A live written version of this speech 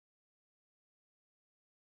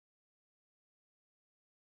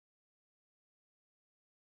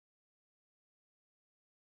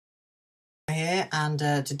and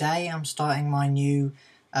today I'm starting my new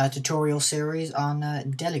tutorial series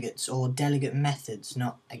on delegates, or delegate methods,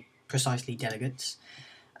 not precisely delegates.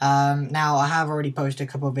 Now, I have already posted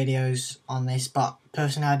a couple of videos on this, but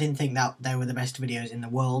personally I didn't think that they were the best videos in the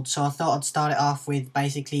world, so I thought I'd start it off with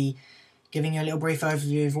basically giving you a little brief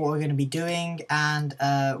overview of what we're going to be doing and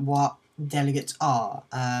what delegates are,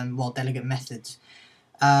 well, delegate methods.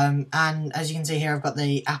 And as you can see here, I've got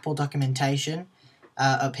the Apple documentation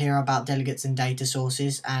up here about delegates and data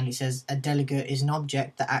sources, and it says a delegate is an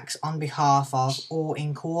object that acts on behalf of or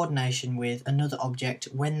in coordination with another object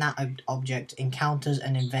when that object encounters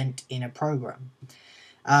an event in a program.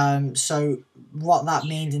 So what that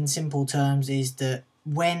means in simple terms is that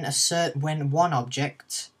when one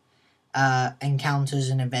object encounters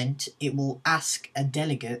an event, it will ask a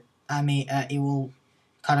delegate. It will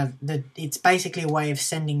it's basically a way of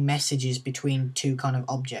sending messages between two kind of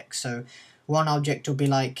objects. So one object will be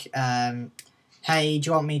like, hey, do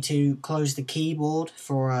you want me to close the keyboard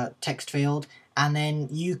for a text field? And then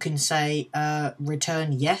you can say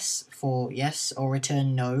return yes for yes, or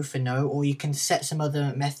return no for no, or you can set some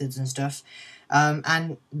other methods and stuff,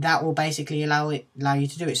 and that will basically allow you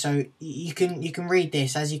to do it. So you can read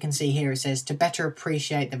this. As you can see here, it says, to better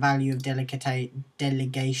appreciate the value of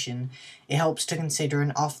delegation, it helps to consider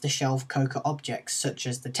an off-the-shelf Coca objects such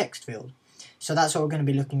as the text field. So that's what we're going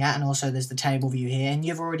to be looking at, and also there's the table view here, and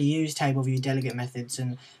you've already used table view delegate methods,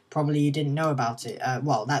 and probably you didn't know about it.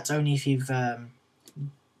 Well, that's only if you've done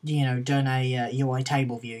a UI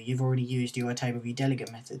table view. You've already used UI table view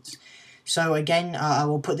delegate methods. So again, I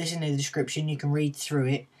will put this in the description. You can read through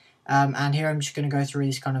it, and here I'm just going to go through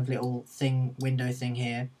this kind of little window thing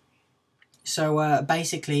here. So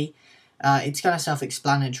basically, it's kind of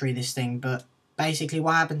self-explanatory, this thing, but basically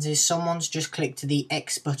what happens is someone's just clicked the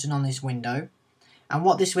X button on this window, and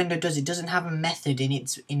what this window does, it doesn't have a method in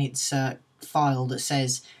its file that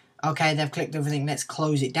says, okay, they've clicked everything, let's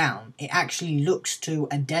close it down. It actually looks to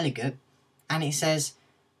a delegate and it says,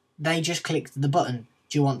 they just clicked the button,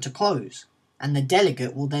 do you want to close? And the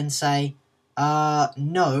delegate will then say,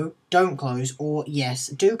 no, don't close, or yes,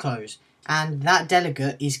 do close. And that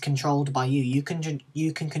delegate is controlled by you. You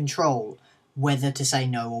can control whether to say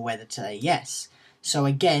no or whether to say yes. So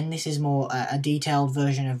again, this is more a detailed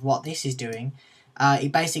version of what this is doing.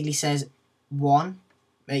 It basically says 1.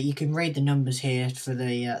 You can read the numbers here for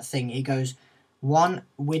the thing. It goes 1,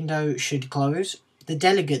 window should close. The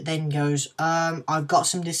delegate then goes, I've got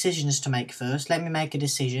some decisions to make first. Let me make a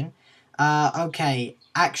decision. Okay,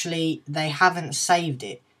 actually they haven't saved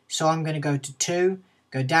it, so I'm going to go to 2,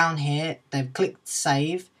 go down here, they've clicked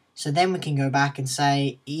save, so then we can go back and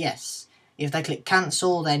say yes. If they click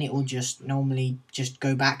cancel, then it will just normally just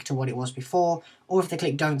go back to what it was before, or if they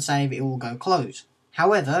click don't save, it will go close.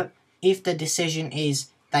 However, if the decision is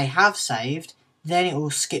they have saved, then it will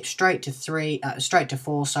skip straight to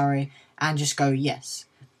 4, and just go yes.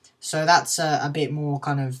 So that's a bit more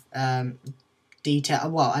kind of detail,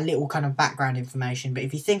 well, a little kind of background information. But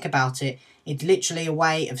if you think about it, it's literally a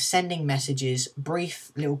way of sending messages,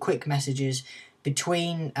 brief little quick messages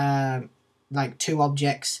between like two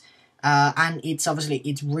objects, and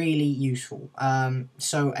it's really useful.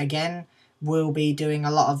 So again, we'll be doing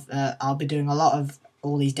a lot of I'll be doing a lot of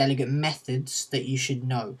all these delegate methods that you should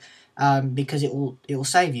know, because it will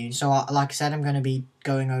save you. So like I said, I'm going to be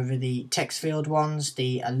going over the text field ones,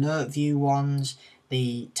 the alert view ones,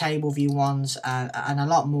 the table view ones, and a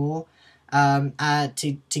lot more,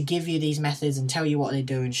 to give you these methods and tell you what they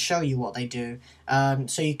do and show you what they do,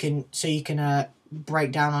 so you can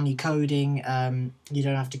break down on your coding. You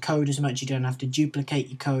don't have to code as much, you don't have to duplicate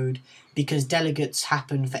your code, because delegates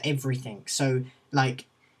happen for everything. So like,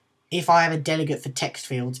 if I have a delegate for text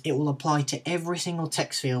fields, it will apply to every single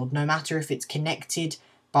text field, no matter if it's connected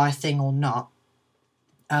by a thing or not.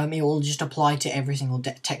 It will just apply to every single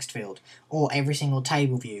text field, or every single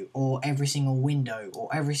table view, or every single window, or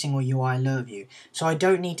every single UI alert view. So I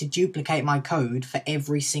don't need to duplicate my code for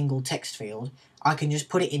every single text field. I can just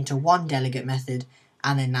put it into one delegate method,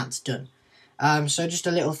 and then that's done. So just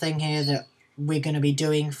a little thing here that we're going to be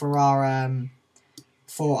doing for our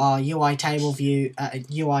UI table view,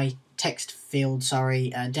 UI text field,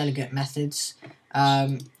 delegate methods.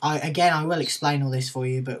 I will explain all this for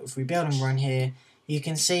you, but if we build and run here, you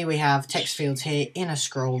can see we have text fields here in a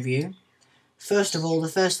scroll view. First of all, the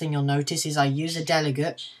first thing you'll notice is I use a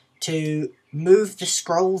delegate to move the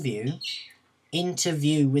scroll view into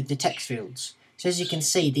view with the text fields. So as you can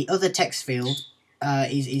see, the other text field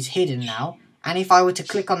is hidden now, and if I were to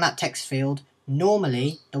click on that text field,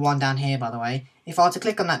 normally, the one down here by the way, if I were to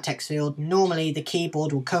click on that text field, normally the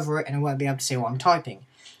keyboard will cover it and I won't be able to see what I'm typing.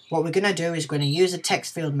 what we're going to do is we're going to use a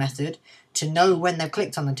text field method to know when they've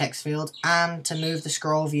clicked on the text field and to move the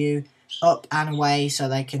scroll view up and away so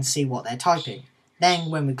they can see what they're typing.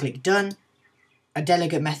 Then when we click done, a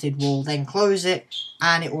delegate method will then close it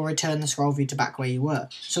and it will return the scroll view to back where you were.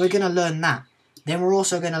 So we're going to learn that. Then we're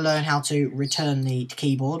also going to learn how to return the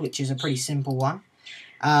keyboard, which is a pretty simple one.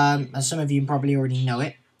 As some of you probably already know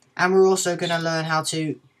it. And we're also going to learn how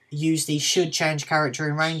to use the should change character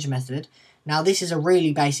in range method. Now this is a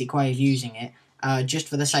really basic way of using it, just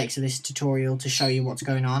for the sakes of this tutorial to show you what's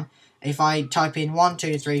going on. If I type in 1,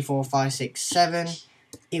 2, 3, 4, 5, 6, 7,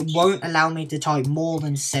 it won't allow me to type more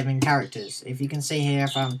than 7 characters. If you can see here,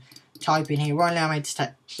 if I'm typing here, it won't allow me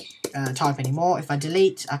to type any more. If I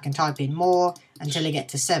delete, I can type in more until I get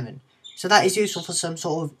to 7. So that is useful for some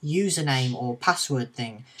sort of username or password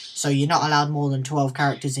thing. So you're not allowed more than 12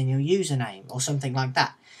 characters in your username or something like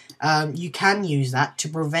that. You can use that to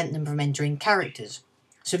prevent them from entering characters.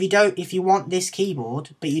 So if you want this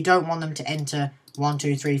keyboard, but you don't want them to enter 1,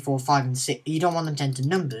 2, 3, 4, 5, and 6, you don't want them to enter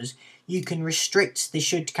numbers, you can restrict the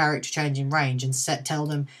should character change in range and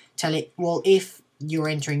tell it, well, if you're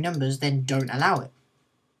entering numbers, then don't allow it.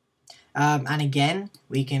 And again,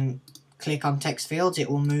 we can click on text fields,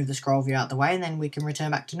 it will move the scroll view out the way, and then we can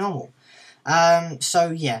return back to normal. So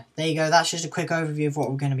yeah, there you go. That's just a quick overview of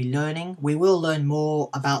what we're going to be learning. We will learn more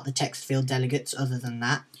about the text field delegates other than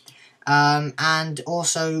that. And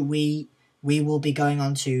also we will be going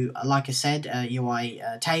on to, like I said, UI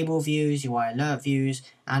table views, UI alert views,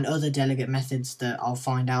 and other delegate methods that I'll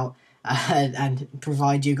find out and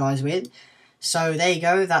provide you guys with. So there you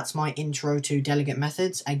go, that's my intro to delegate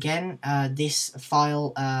methods. Again, this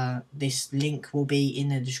link will be in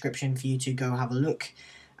the description for you to go have a look.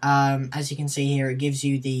 As you can see here, it gives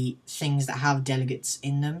you the things that have delegates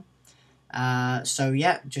in them. So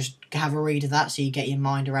yeah, just have a read of that so you get your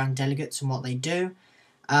mind around delegates and what they do.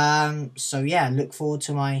 So yeah, look forward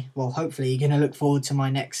to hopefully you're going to look forward to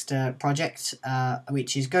my next project,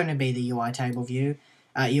 which is going to be the UI table view,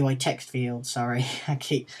 UI text field, sorry,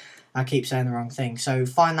 I keep saying the wrong thing. So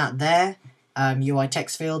find that there, UI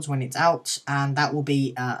text fields when it's out, and that will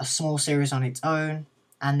be a small series on its own,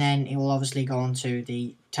 and then it will obviously go on to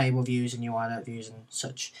the table views and UI alert views and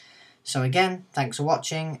such. So again, thanks for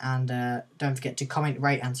watching, and don't forget to comment,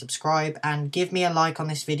 rate and subscribe, and give me a like on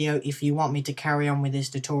this video if you want me to carry on with these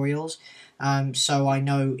tutorials, so I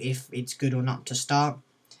know if it's good or not to start.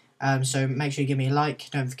 So make sure you give me a like,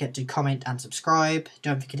 don't forget to comment and subscribe,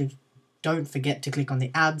 don't forget to click on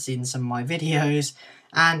the ads in some of my videos,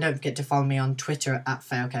 and don't forget to follow me on Twitter at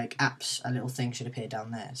FailcakeApps. A little thing should appear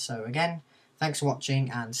down there. So again, thanks for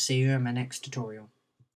watching, and see you in my next tutorial.